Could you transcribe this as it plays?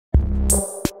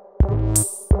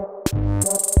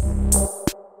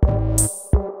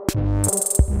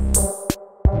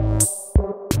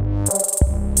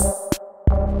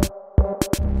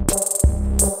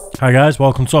Hi guys,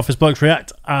 welcome to Office Blokes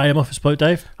React. I am Office Bloke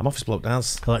Dave. I'm Office Bloke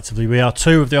Daz. Collectively we are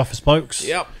two of the Office Blokes.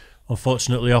 Yep.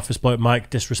 Unfortunately Office Bloke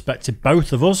Mike disrespected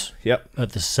both of us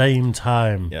at the same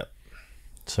time. Yep.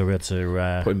 So we had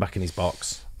to put him back in his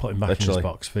box. Put him back in his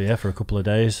box for a couple of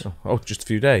days. Oh, just a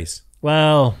few days?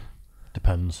 Well,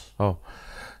 depends. Oh,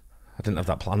 I didn't have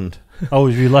that planned. Oh,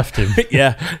 have you left him?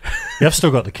 Yeah. You have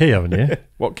still got the key, haven't you?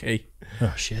 What key?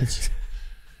 Oh, shit.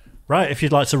 Right, if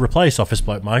you'd like to replace Office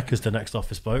Bloke Mike as the next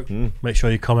Office Bloke, make sure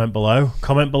you comment below.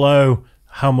 Comment below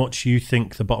how much you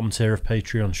think the bottom tier of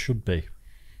Patreon should be.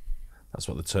 That's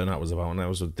what the turnout was about, and that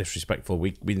was disrespectful.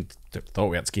 We thought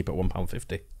we had to keep it at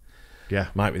 £1.50. Yeah.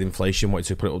 Mike, with inflation, wanted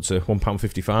to put it up to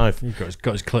 £1.55. He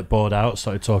got his clipboard out,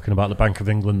 started talking about the Bank of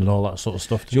England and all that sort of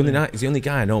stuff. He's the only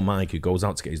guy I know, Mike, who goes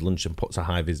out to get his lunch and puts a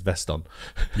high-vis vest on.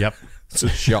 Yep. To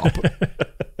shop.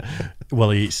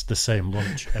 Well, he eats the same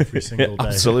lunch every single day.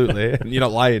 Absolutely. You're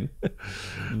not lying.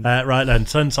 Right then,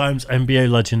 10 times NBA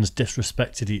legends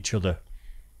disrespected each other.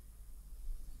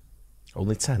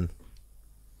 Only 10?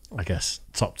 I guess.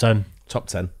 Top 10. Top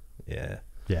 10? Yeah.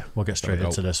 Yeah, we'll get straight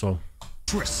into this one.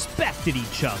 Respected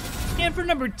each other. And for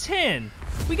number 10,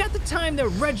 we got the time that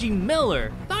Reggie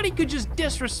Miller thought he could just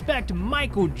disrespect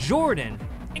Michael Jordan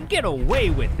and get away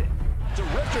with it. To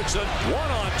Richardson,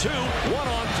 1-on-2,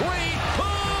 1-on-3,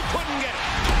 couldn't get it.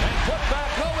 And put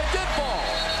back, no, it did fall.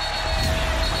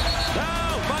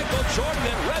 Now Michael Jordan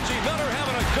and Reggie Miller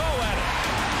having a go at it.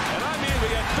 And I mean, we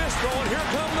got fist throwing, here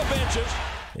come the benches.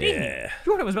 Yeah.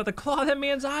 Jordan was about to claw that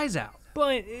man's eyes out.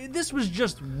 But this was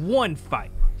just one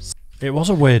fight. It was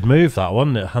a weird move, that,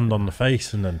 wasn't it? Hand on the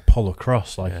face and then pull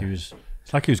across like he was.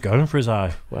 It's like he was going for his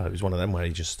eye. Well, it was one of them where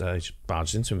he just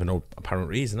barged into him for no apparent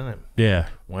reason, isn't it? Yeah.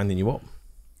 Winding you up.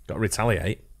 Got to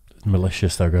retaliate. It's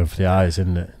malicious, though, going for the eyes,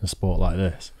 isn't it? In a sport like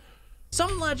this.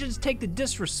 Some legends take the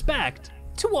disrespect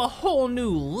to a whole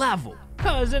new level.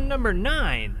 Cause in number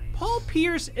 9, Paul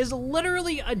Pierce is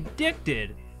literally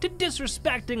addicted to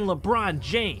disrespecting LeBron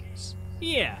James.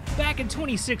 Yeah, back in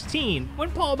 2016, when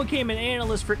Paul became an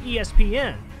analyst for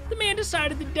ESPN, the man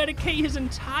decided to dedicate his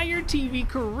entire TV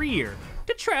career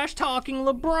to trash-talking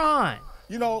LeBron.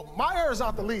 You know, my era is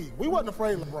out the league. We wasn't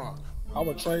afraid of LeBron. I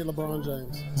would trade LeBron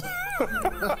James.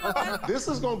 This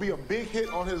is going to be a big hit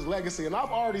on his legacy, and I've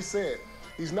already said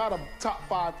he's not a top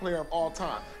 5 player of all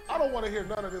time. I don't want to hear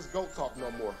none of this GOAT talk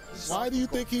no more. Why do you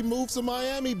think he moved to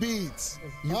Miami Beats?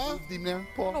 Huh? Moved him there,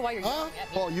 Paul? Huh?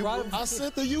 Paul, you I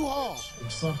sent the U-Haul.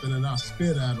 It's something and I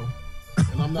spit at him,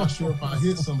 and I'm not sure if I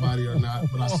hit somebody or not,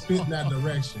 but I spit in that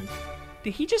direction.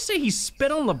 Did he just say he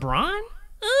spit on LeBron?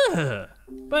 Ugh.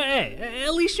 But hey,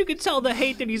 at least you could tell the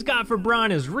hate that he's got for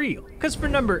Bron is real. Cause for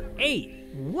number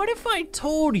 8, what if I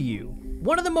told you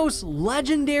one of the most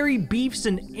legendary beefs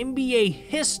in NBA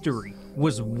history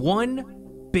was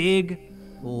one big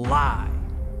lie?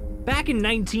 Back in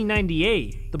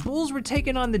 1998, the Bulls were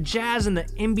taking on the Jazz in the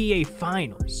NBA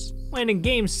Finals. When in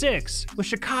Game 6, with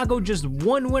Chicago just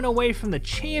one win away from the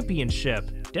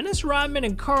championship, Dennis Rodman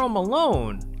and Karl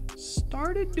Malone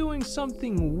started doing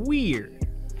something weird.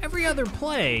 Every other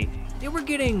play, they were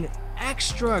getting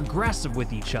extra aggressive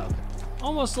with each other.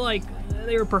 Almost like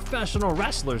they were professional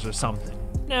wrestlers or something.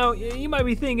 Now, you might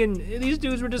be thinking, these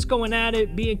dudes were just going at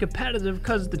it, being competitive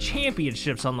because the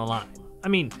championship's on the line. I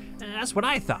mean, that's what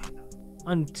I thought.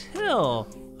 Until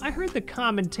I heard the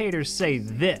commentators say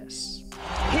this.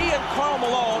 He and Karl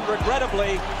Malone,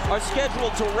 regrettably, are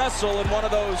scheduled to wrestle in one of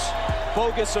those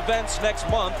bogus events next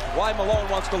month. Why Malone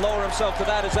wants to lower himself to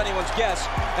that is anyone's guess.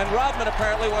 And Rodman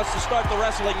apparently wants to start the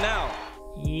wrestling now.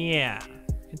 Yeah.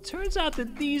 It turns out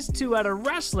that these two had a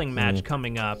wrestling match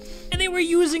coming up, and they were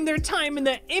using their time in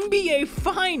the NBA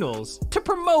Finals to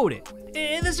promote it.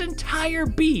 And this entire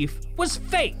beef was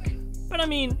fake. But I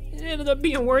mean, it ended up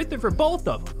being worth it for both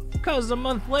of them. Because a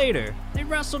month later, they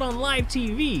wrestled on live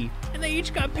TV, and they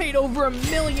each got paid over $1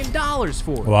 million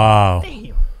for it. Wow.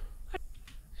 Damn.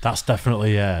 That's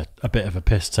definitely a bit of a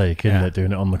piss take, isn't it,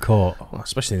 doing it on the court? Well,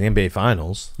 especially in the NBA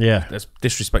Finals. Yeah. That's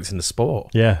disrespecting the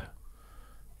sport. Yeah.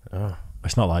 Oh.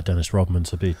 It's not like Dennis Rodman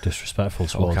to be disrespectful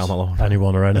towards Karl Malone.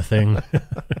 anyone or anything. I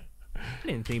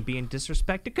didn't think being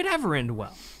disrespected could ever end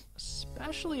well.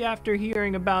 Especially after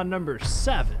hearing about number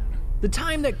 7. The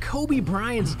time that Kobe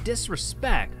Bryant's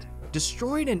disrespect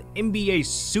destroyed an NBA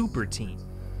super team.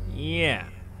 Yeah.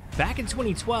 Back in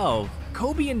 2012,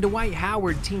 Kobe and Dwight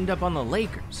Howard teamed up on the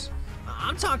Lakers.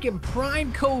 I'm talking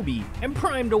prime Kobe and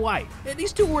prime Dwight.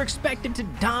 These two were expected to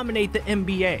dominate the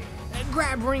NBA and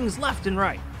grab rings left and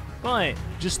right. But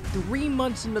just 3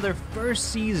 months into their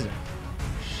first season,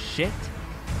 shit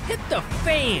hit the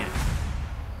fan.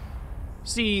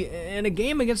 See, in a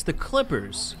game against the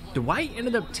Clippers, Dwight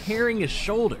ended up tearing his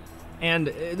shoulder. And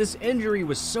this injury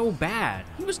was so bad,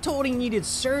 he was told he needed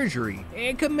surgery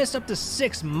and could miss up to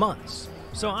 6 months.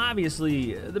 So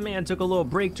obviously, the man took a little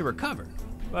break to recover.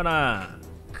 But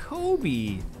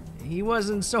Kobe, he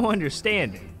wasn't so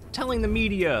understanding, telling the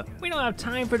media, "We don't have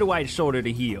time for Dwight's shoulder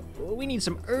to heal. We need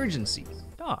some urgency."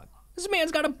 Dog, this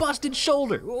man's got a busted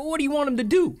shoulder. What do you want him to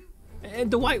do?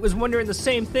 And Dwight was wondering the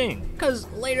same thing, because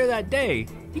later that day,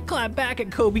 he clapped back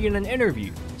at Kobe in an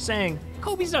interview, saying,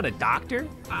 "Kobe's not a doctor.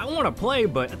 I want to play,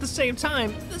 but at the same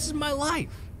time, this is my life."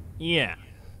 Yeah,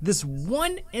 this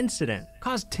one incident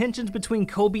caused tensions between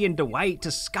Kobe and Dwight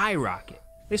to skyrocket.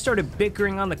 They started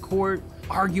bickering on the court,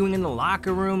 arguing in the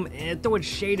locker room, and throwing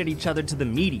shade at each other to the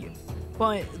media.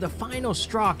 But the final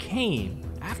straw came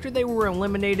after they were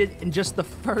eliminated in just the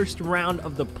first round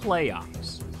of the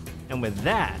playoffs. And with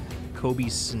that, Kobe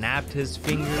snapped his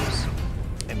fingers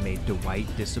and made Dwight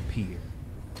disappear.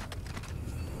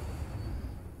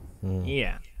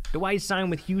 Yeah, Dwight signed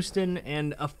with Houston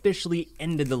and officially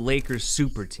ended the Lakers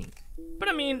super team. But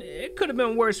I mean, it could have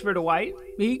been worse for Dwight.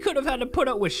 He could have had to put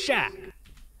up with Shaq.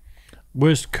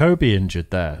 Was Kobe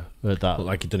injured there at that? Looked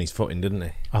like he'd done his footing, didn't he?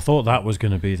 I thought that was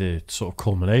going to be the sort of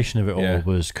culmination of it all, Yeah.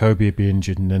 was Kobe would be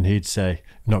injured and then he'd say,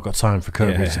 "Not got time for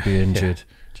Kobe to be injured.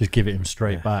 Just give it him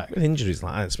straight back." With injuries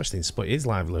like that, especially in sport, it is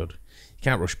livelihood. You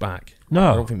can't rush back.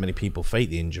 No. I don't think many people fake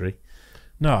the injury.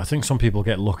 No, I think some people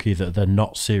get lucky that they're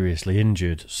not seriously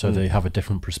injured, so they have a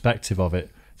different perspective of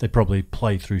it. They probably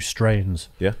play through strains.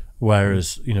 Yeah.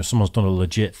 Whereas, someone's done a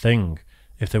legit thing.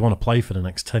 If they want to play for the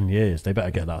next 10 years, they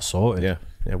better get that sorted.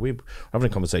 Yeah, we were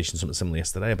having a conversation something similar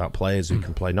yesterday about players who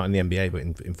can play, not in the NBA, but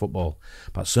in football.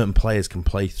 But certain players can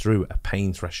play through a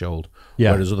pain threshold,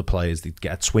 whereas other players, they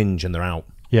get a twinge and they're out.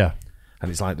 Yeah.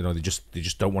 And it's like, they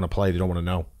just don't want to play, they don't want to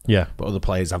know. Yeah. But other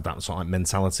players have that sort of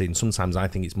mentality, and sometimes I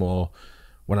think it's more,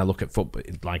 when I look at football,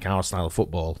 like our style of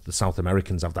football, the South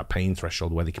Americans have that pain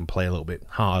threshold where they can play a little bit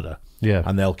harder. Yeah.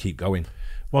 And they'll keep going.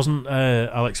 Wasn't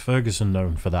Alex Ferguson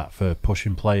known for that, for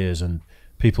pushing players, and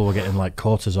people were getting like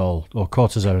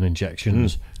cortisone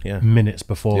injections minutes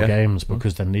before games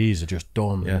because their knees are just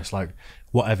done. Yeah. And it's like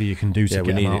whatever you can do to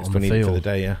get them out on the we need it field for the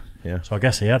day. Yeah. So I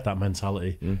guess he had that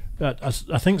mentality. But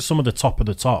I think some of the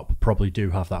top probably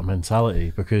do have that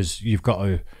mentality, because you've got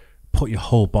to put your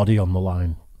whole body on the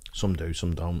line. Some do,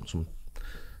 some don't. Some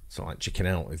sort of like chicken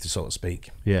out, if they so to speak.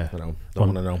 Yeah. Don't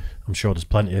want to know. I'm sure there's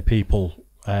plenty of people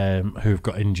who've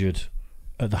got injured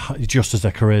just as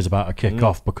their career's about to kick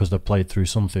off because they've played through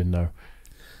something now.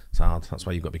 It's hard. That's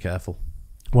why you've got to be careful.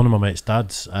 One of my mate's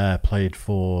dads played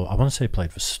for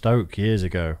Stoke years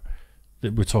ago.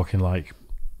 We're talking like,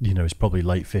 he's probably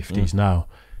late 50s now.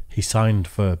 He signed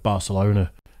for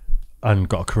Barcelona and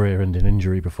got a career-ending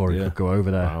injury before he could go over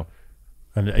there. Wow.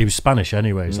 And he was Spanish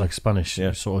anyway. He's like Spanish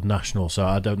sort of national. So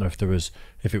I don't know if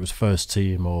it was first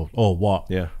team or what.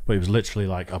 Yeah. But he was literally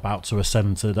like about to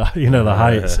ascend to the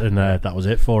heights, and that was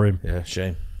it for him. Yeah,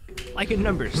 shame. Like at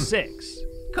number 6.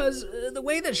 Because the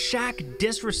way that Shaq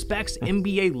disrespects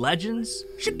NBA legends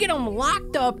should get him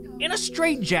locked up in a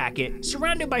straitjacket,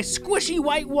 surrounded by squishy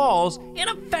white walls in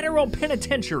a federal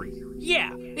penitentiary.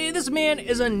 Yeah, this man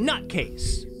is a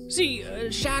nutcase. See,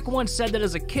 Shaq once said that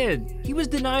as a kid, he was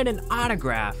denied an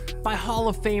autograph by Hall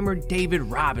of Famer David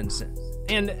Robinson.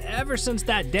 And ever since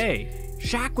that day,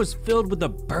 Shaq was filled with a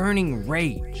burning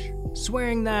rage,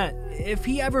 swearing that if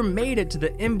he ever made it to the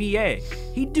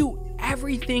NBA, he'd do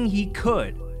everything he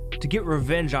could to get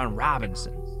revenge on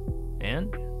Robinson.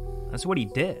 And that's what he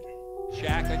did.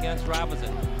 Shaq against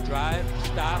Robinson. Drive,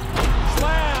 stop,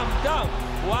 slam, dunk.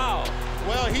 Wow.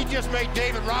 Well, he just made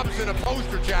David Robinson a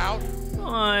poster child.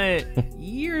 But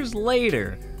years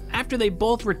later, after they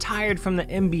both retired from the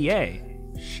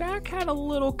NBA, Shaq had a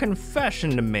little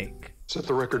confession to make. Set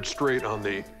the record straight on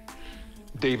the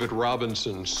David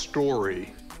Robinson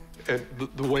story. And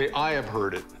the way I have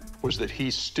heard it was that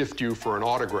he stiffed you for an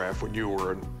autograph when you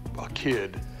were a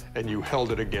kid, and you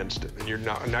held it against him.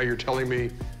 And now you're telling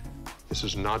me this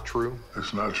is not true?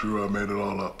 It's not true. I made it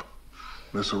all up.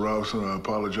 Mr. Robinson, I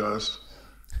apologize.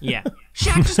 Yeah,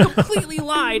 Shaq just completely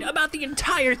lied about the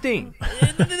entire thing.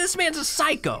 This man's a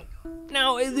psycho.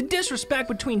 Now, the disrespect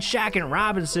between Shaq and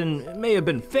Robinson may have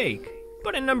been fake,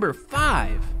 but at number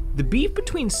 5, the beef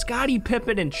between Scottie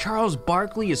Pippen and Charles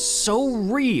Barkley is so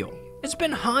real, it's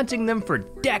been haunting them for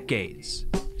decades.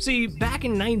 See, back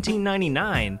in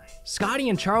 1999, Scottie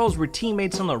and Charles were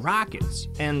teammates on the Rockets,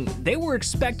 and they were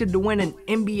expected to win an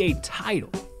NBA title.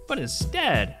 But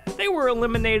instead, they were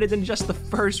eliminated in just the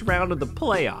first round of the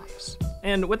playoffs.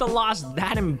 And with a loss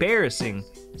that embarrassing,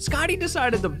 Scottie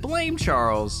decided to blame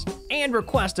Charles and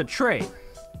request a trade.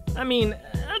 I mean,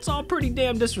 that's all pretty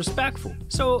damn disrespectful.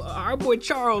 So our boy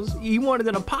Charles, he wanted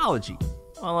an apology.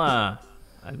 Well, I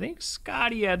think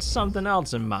Scotty had something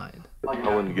else in mind.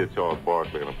 I wouldn't get Charles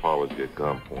Barkley an apology at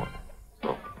gunpoint,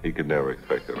 so he could never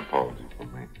expect an apology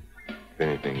from me. If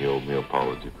anything, he owed me an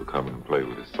apology for coming and play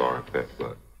with his sorry fat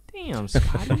butt. Damn,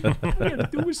 Scotty, all you had to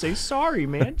do was say sorry,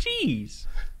 man. Jeez.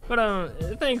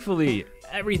 But thankfully,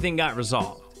 everything got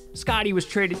resolved. Scotty was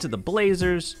traded to the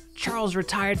Blazers, Charles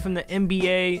retired from the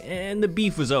NBA, and the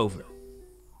beef was over.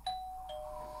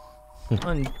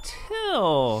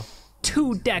 Until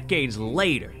 2 decades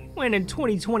later, when in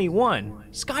 2021,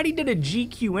 Scotty did a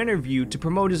GQ interview to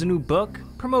promote his new book,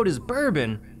 promote his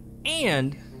bourbon,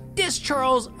 and diss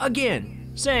Charles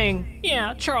again, saying,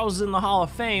 yeah, Charles is in the Hall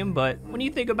of Fame, but when you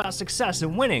think about success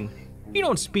and winning, you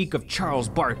don't speak of Charles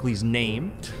Barkley's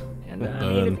name. And I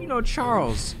mean, if you know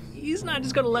Charles, he's not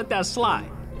just gonna let that slide.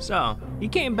 So he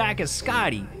came back as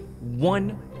Scotty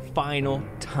one final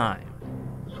time.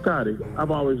 Scotty, I've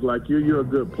always liked you. You're a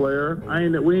good player.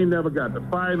 We ain't never got to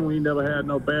fighting. We ain't never had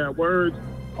no bad words.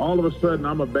 All of a sudden,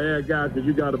 I'm a bad guy because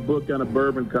you got a book and a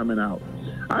bourbon coming out.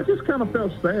 I just kind of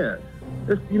felt sad.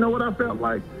 You know what I felt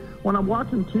like? When I'm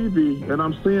watching TV and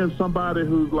I'm seeing somebody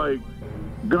who's like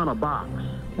gonna box,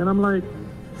 and I'm like,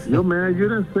 yo, man, you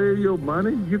didn't save your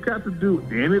money. You got to do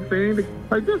anything.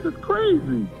 Like, this is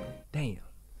crazy. Damn.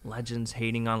 Legends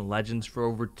hating on legends for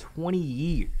over 20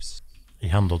 years. He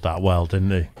handled that well,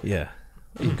 didn't he? Yeah.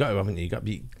 You've got to, haven't you?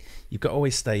 You've got to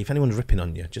always stay. If anyone's ripping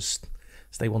on you, just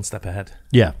stay one step ahead.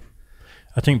 Yeah.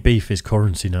 I think beef is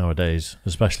currency nowadays,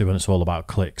 especially when it's all about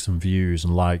clicks and views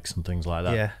and likes and things like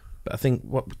that. Yeah. But I think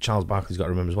what Charles Barkley's got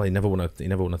to remember as well, he never won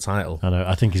a title. I know.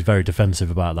 I think he's very defensive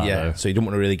about that, though. So you don't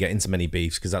want to really get into many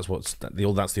beefs because that's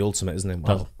the ultimate, isn't it?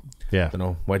 Well, yeah. I don't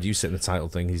know. Where do you sit in the title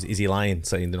thing? Is he lying,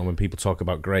 saying, when people talk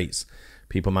about greats,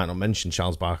 people might not mention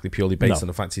Charles Barkley purely based on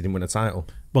the fact he didn't win a title?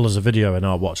 Well, there's a video in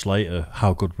our watch later.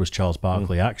 How good was Charles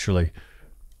Barkley actually?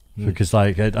 Because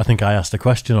I think I asked a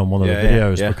question on one of the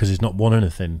videos because he's not won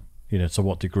anything. To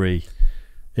what degree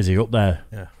is he up there?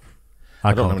 Yeah.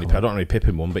 I don't know any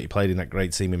Pippen won, but he played in that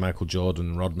great team with Michael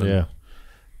Jordan and Rodman. Yeah.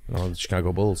 The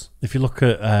Chicago Bulls. If you look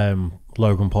at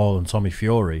Logan Paul and Tommy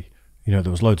Fury, there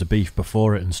was loads of beef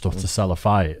before it and stuff to sell a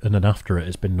fight, and then after it,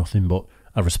 it's been nothing but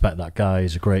I respect that guy.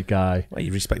 He's a great guy. Well,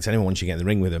 you respect anyone once you get in the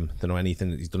ring with him. They know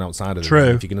anything that he's done outside of the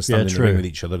ring. If you're going to stand in the ring with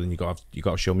each other, then you got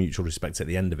to show mutual respect at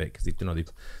the end of it because they've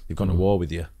gone to war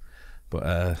with you. But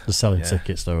they're selling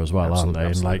tickets though as well, aren't they?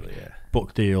 And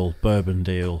book deal, bourbon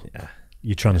deal. Yeah.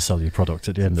 You're trying to sell your product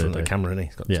at the end of the day. The camera, isn't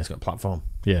he? He's got a platform.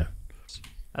 Yeah.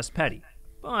 That's petty.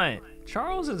 But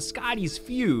Charles and Scotty's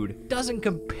feud doesn't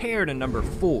compare to number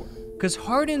 4. Because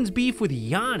Harden's beef with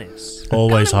Giannis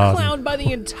always got him clowned by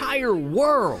the entire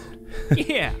world.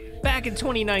 Yeah, back in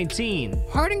 2019,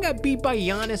 Harden got beat by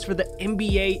Giannis for the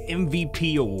NBA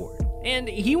MVP award. And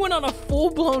he went on a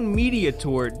full-blown media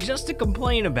tour just to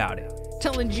complain about it,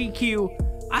 telling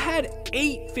GQ, I had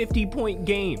 8 50-point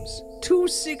games, 2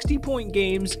 60-point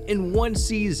games in one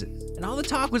season. And all the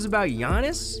talk was about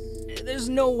Giannis? There's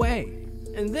no way.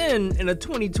 And then, in a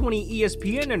 2020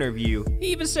 ESPN interview, he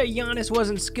even said Giannis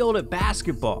wasn't skilled at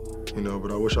basketball.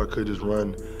 But I wish I could just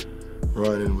run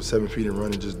and with 7 feet and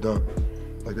run and just dunk.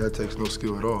 Like, that takes no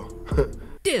skill at all.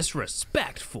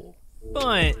 Disrespectful.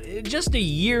 But just a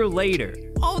year later,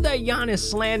 all that Giannis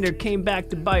slander came back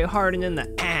to bite Harden in the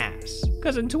ass.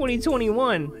 Because in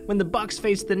 2021, when the Bucks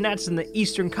faced the Nets in the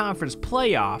Eastern Conference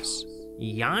playoffs,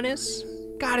 Giannis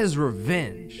got his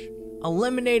revenge,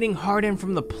 eliminating Harden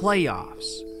from the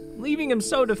playoffs, leaving him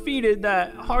so defeated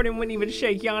that Harden wouldn't even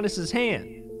shake Giannis's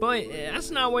hand. But that's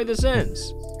not where this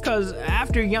ends, because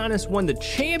after Giannis won the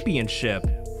championship,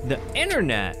 the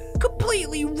internet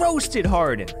completely roasted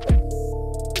Harden.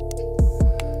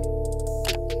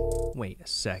 Wait a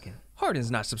second, Harden's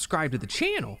not subscribed to the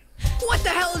channel. What the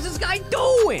hell is this guy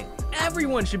doing?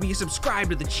 Everyone should be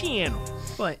subscribed to the channel.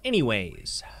 But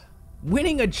anyways,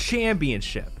 winning a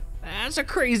championship, that's a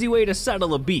crazy way to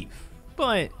settle a beef.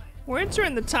 But we're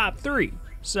entering the top 3,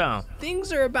 so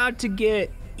things are about to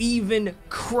get even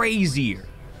crazier.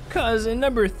 Cause in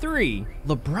number 3,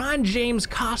 LeBron James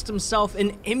cost himself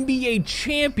an NBA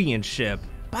championship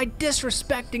by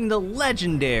disrespecting the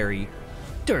legendary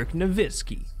Dirk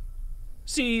Nowitzki.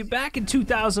 See, back in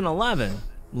 2011,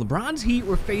 LeBron's Heat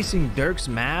were facing Dirk's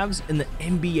Mavs in the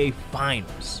NBA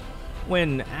Finals,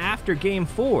 when after Game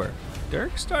 4,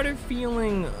 Dirk started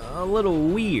feeling a little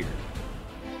weird.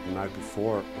 The night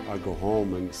before, I'd go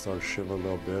home and start shivering a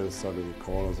little bit, it started to get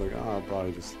cold. I was like, I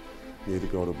probably just need to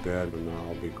go to bed and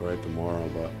I'll be great tomorrow,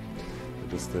 but it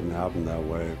just didn't happen that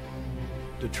way.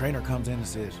 The trainer comes in and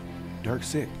says, Dirk's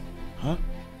sick. Huh?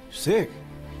 Sick?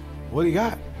 What do you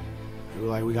got? They were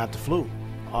like, we got the flu.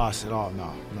 Oh, I said, oh,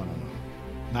 no.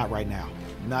 Not right now.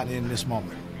 Not in this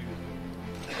moment.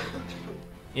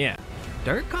 Yeah,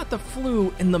 Dirk got the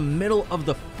flu in the middle of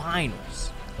the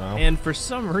finals. Oh. And for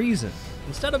some reason,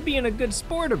 instead of being a good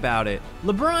sport about it,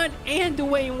 LeBron and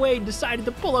Dwayne Wade decided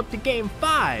to pull up to Game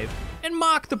 5 and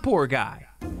mock the poor guy.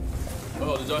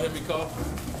 Oh, did y'all hear me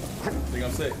cough? I think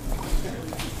I'm sick.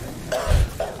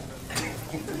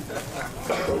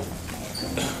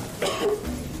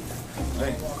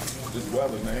 Hey, just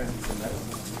weather, man.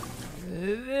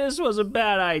 This was a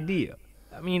bad idea.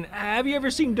 I mean, have you ever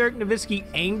seen Dirk Nowitzki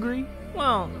angry?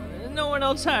 Well, no one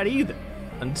else had either,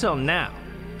 until now.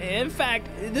 In fact,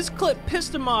 this clip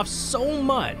pissed him off so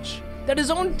much that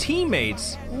his own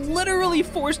teammates literally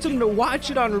forced him to watch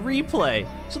it on replay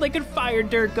so they could fire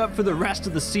Dirk up for the rest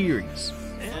of the series.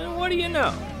 And what do you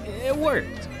know? It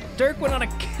worked. Dirk went on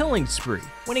a killing spree,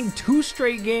 winning 2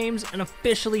 straight games and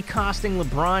officially costing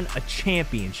LeBron a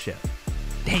championship.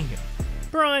 Dang it.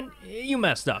 LeBron, you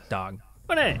messed up, dog.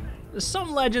 But hey,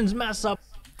 some legends mess up.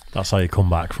 That's how you come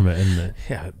back from it, isn't it?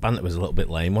 Yeah, banter was a little bit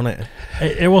lame, wasn't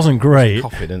it? It wasn't great.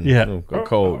 Coffee, didn't yeah. Got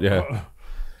cold, yeah.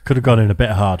 Could have gone in a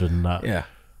bit harder than that. Yeah.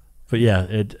 But yeah,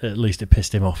 at least it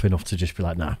pissed him off enough to just be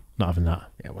like, nah, not having that.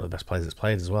 Yeah, one of the best players that's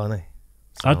played as well, isn't he?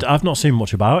 So. I've not seen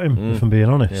much about him, if I'm being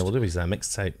honest. Yeah, we'll do his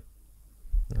mixtape.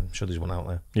 I'm sure there's one out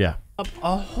there. Yeah.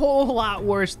 A whole lot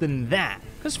worse than that.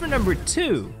 Because for number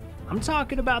 2, I'm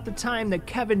talking about the time that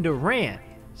Kevin Durant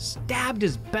stabbed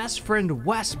his best friend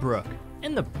Westbrook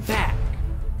in the back.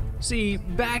 See,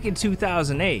 back in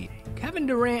 2008, Kevin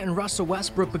Durant and Russell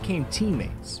Westbrook became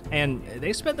teammates, and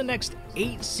they spent the next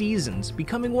 8 seasons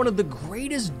becoming one of the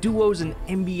greatest duos in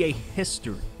NBA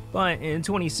history. But in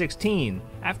 2016,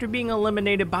 after being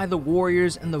eliminated by the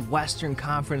Warriors in the Western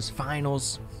Conference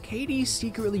Finals, KD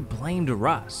secretly blamed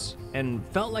Russ and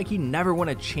felt like he never won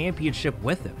a championship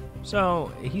with him.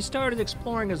 So he started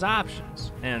exploring his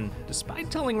options, and despite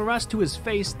telling Russ to his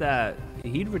face that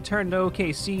he'd return to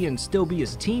OKC and still be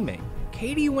his teammate,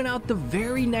 KD went out the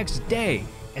very next day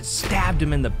and stabbed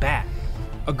him in the back,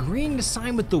 agreeing to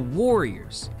sign with the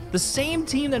Warriors, the same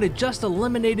team that had just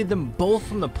eliminated them both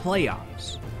from the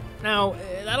playoffs. Now,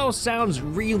 that all sounds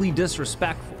really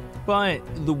disrespectful, but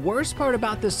the worst part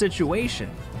about this situation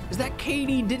is that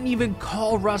KD didn't even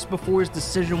call Russ before his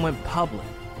decision went public.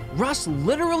 Russ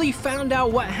literally found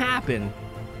out what happened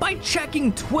by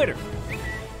checking Twitter.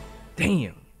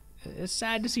 Damn, it's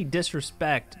sad to see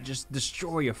disrespect just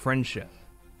destroy a friendship.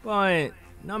 But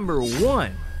number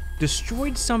 1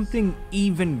 destroyed something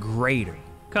even greater,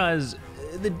 cause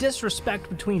the disrespect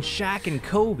between Shaq and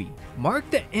Kobe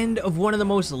marked the end of one of the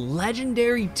most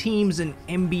legendary teams in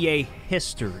NBA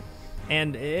history.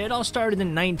 And it all started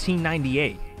in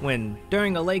 1998, when,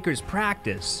 during a Lakers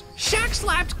practice, Shaq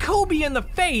slapped Kobe in the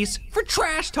face for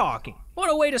trash talking. What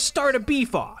a way to start a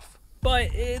beef off.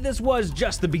 But this was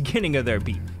just the beginning of their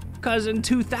beef. Cause in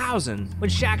 2000, when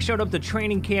Shaq showed up to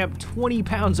training camp 20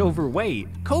 pounds overweight,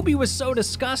 Kobe was so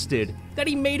disgusted that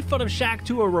he made fun of Shaq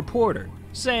to a reporter,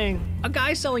 saying, "A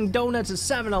guy selling donuts at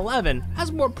 7-Eleven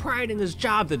has more pride in his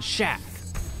job than Shaq."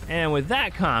 And with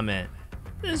that comment,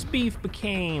 this beef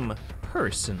became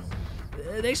personal.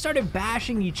 They started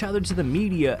bashing each other to the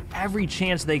media every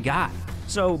chance they got.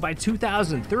 So by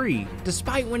 2003,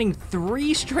 despite winning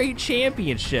 3 straight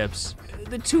championships,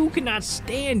 the two could not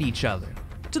stand each other,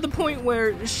 to the point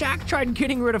where Shaq tried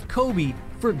getting rid of Kobe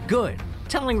for good,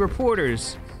 telling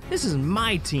reporters, "This is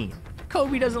my team.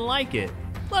 Kobe doesn't like it.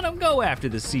 Let him go after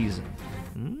the season."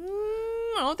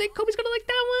 I don't think Kobe's gonna like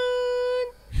that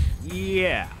one.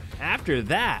 Yeah, after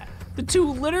that, the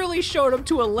two literally showed up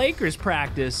to a Lakers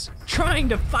practice trying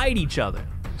to fight each other.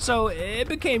 So it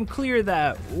became clear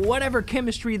that whatever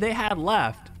chemistry they had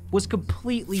left was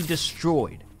completely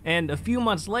destroyed. And a few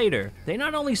months later, they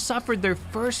not only suffered their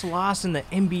first loss in the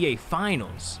NBA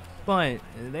Finals, but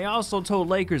they also told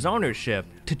Lakers ownership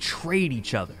to trade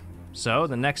each other. So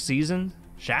the next season,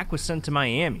 Shaq was sent to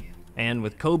Miami, and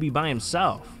with Kobe by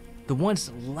himself, the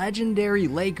once legendary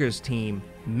Lakers team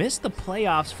missed the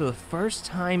playoffs for the first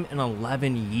time in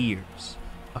 11 years,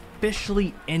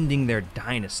 officially ending their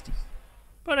dynasty.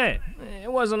 But hey,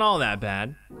 it wasn't all that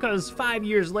bad, because 5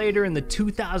 years later in the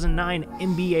 2009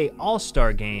 NBA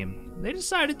All-Star Game, they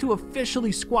decided to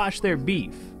officially squash their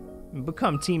beef and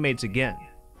become teammates again.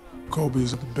 Kobe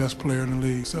is the best player in the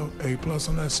league, so A+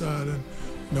 on that side, and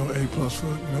A+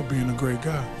 for being a great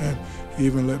guy. And he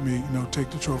even let me take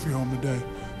the trophy home today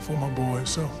for my boys,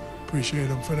 so appreciate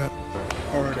him for that.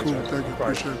 All right, cool, thank you,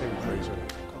 appreciate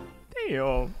it.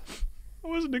 Damn, I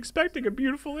wasn't expecting a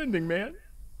beautiful ending, man.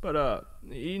 But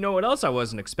you know what else I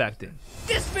wasn't expecting?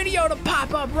 This video to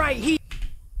pop up right here.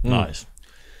 Nice.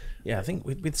 Yeah, I think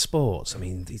with sports, I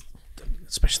mean,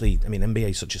 especially, I mean,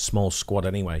 NBA is such a small squad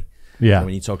anyway. Yeah.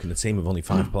 When you're talking a team of only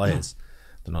 5 players,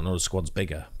 they're not, the squad's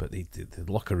bigger, but the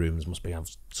locker rooms must have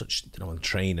such, and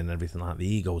training and everything like that. The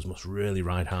egos must really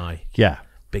ride high. Yeah.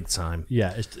 Big time.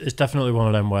 Yeah, it's definitely one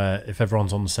of them where if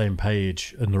everyone's on the same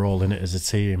page and they're all in it as a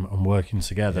team and working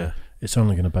together, it's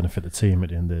only going to benefit the team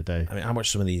at the end of the day. I mean, I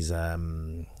watch some of these,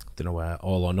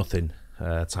 all or nothing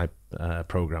type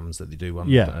programs that they do on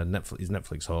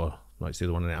Netflix or it's the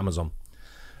other one on Amazon,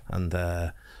 and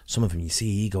some of them you see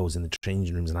egos in the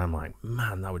changing rooms, and I'm like,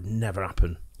 man, that would never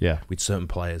happen. Yeah, with certain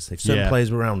players, if certain players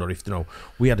were around, or if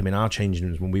we had them in our changing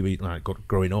rooms when we were like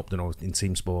growing up, in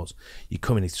team sports, you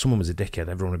come in, if someone was a dickhead,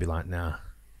 everyone would be like, nah,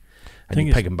 and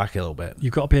you peg them back a little bit.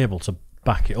 You've got to be able to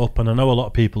back it up, and I know a lot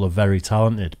of people are very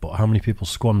talented, but how many people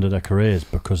squander their careers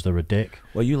because they're a dick?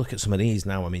 Well, you look at some of these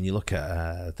now. I mean, you look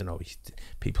at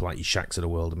people like your Shaqs of the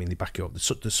world. I mean, they back it up.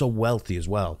 They're so wealthy as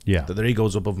well. Yeah, that their ego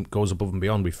goes above and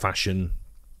beyond with fashion.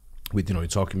 With you're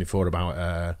talking before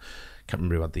about. Can't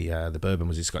remember who had the bourbon.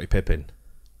 Was it Scottie Pippen?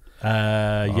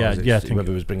 I think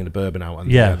whoever was bringing the bourbon out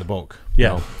and the book.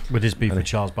 With his beef with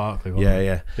Charles Barkley.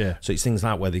 Yeah. So it's things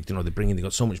like where they they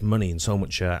got so much money and so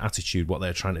much attitude what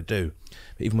they're trying to do.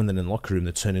 But even when they're in the locker room,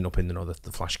 they're turning up in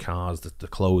the flash cars, the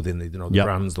clothing, the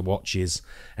brands, the watches,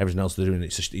 everything else they're doing.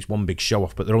 It's one big show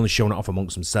off, but they're only showing it off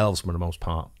amongst themselves for the most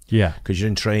part. Yeah, because you're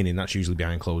in training, that's usually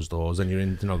behind closed doors, and you're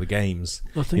in the games.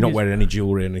 You're not wearing any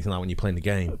jewelry or anything like when you're playing the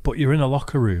game. But you're in a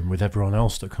locker room with everyone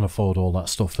else that can afford all that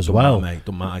stuff as well. Don't matter, mate.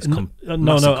 Don't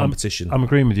matter. It's competition. I'm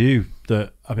agreeing with you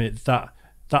that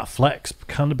that flex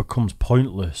kind of becomes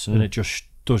pointless, and it just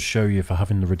does show you for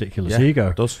having the ridiculous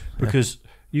ego. It does, because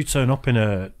you turn up in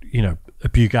a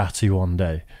Bugatti one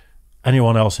day,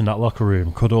 anyone else in that locker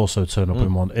room could also turn up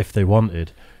in one if they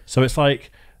wanted. So it's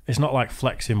like, it's not like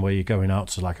flexing where you're going out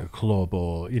to like a club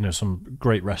or some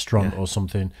great restaurant or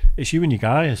something. It's you and your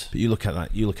guys. But you look at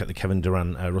that. You look at the Kevin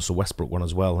Durant, Russell Westbrook one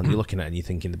as well, and you're looking at it and you're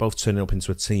thinking they're both turning up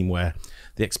into a team where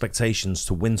the expectations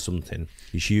to win something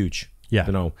is huge. Yeah,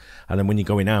 and then when you're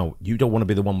going out, you don't want to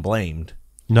be the one blamed.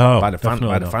 No, by the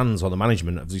fans or the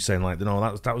management of you saying like,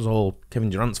 that was all Kevin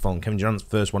Durant's fault. Kevin Durant's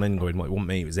first one in going, well, it wasn't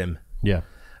me, it was him. Yeah.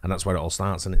 And that's where it all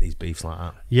starts, isn't it? These beefs like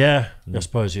that. Yeah, I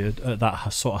suppose at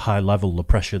that sort of high level, the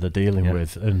pressure they're dealing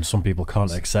with, and some people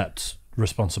can't accept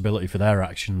responsibility for their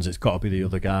actions. It's got to be the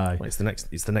other guy. Well, it's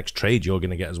the next trade you're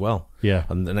going to get as well. Yeah,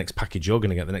 and the next package you're going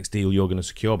to get, the next deal you're going to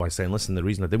secure by saying, listen, the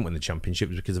reason I didn't win the championship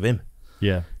was because of him.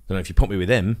 Yeah. If you put me with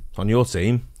him on your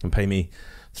team and pay me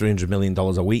 $300 million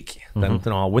a week, then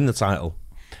I'll win the title.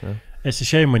 Yeah. It's a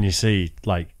shame when you see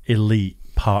like elite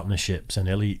partnerships and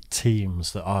elite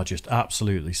teams that are just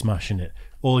absolutely smashing it.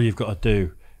 All you've got to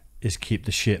do is keep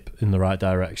the ship in the right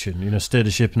direction. Steer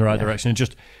the ship in the right direction, and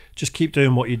just keep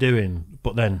doing what you're doing.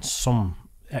 But then some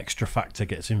extra factor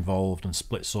gets involved and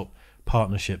splits up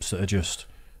partnerships that are just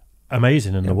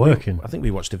amazing, and they're working. I think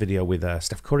we watched a video with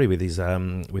Steph Curry with his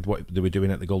with what they were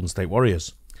doing at the Golden State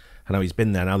Warriors. I know he's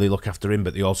been there now. They look after him,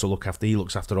 but they also he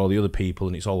looks after all the other people,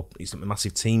 and it's a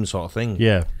massive team sort of thing.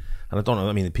 Yeah. And I don't know.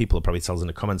 I mean, the people are probably telling us in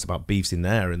the comments about beefs in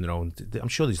there, and I'm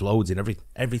sure there's loads in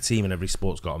every team and every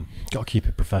sport's got them. Got to keep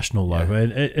it professional, though.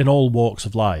 In all walks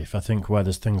of life, I think where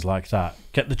there's things like that,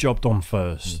 get the job done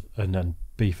first, and then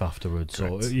beef afterwards.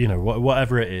 Correct. Or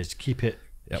whatever it is, keep it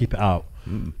out.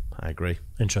 I agree.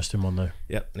 Interesting one though.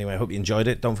 Yep. Anyway, I hope you enjoyed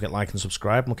it. Don't forget to like and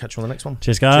subscribe, and we'll catch you on the next one.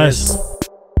 Cheers, guys. Cheers.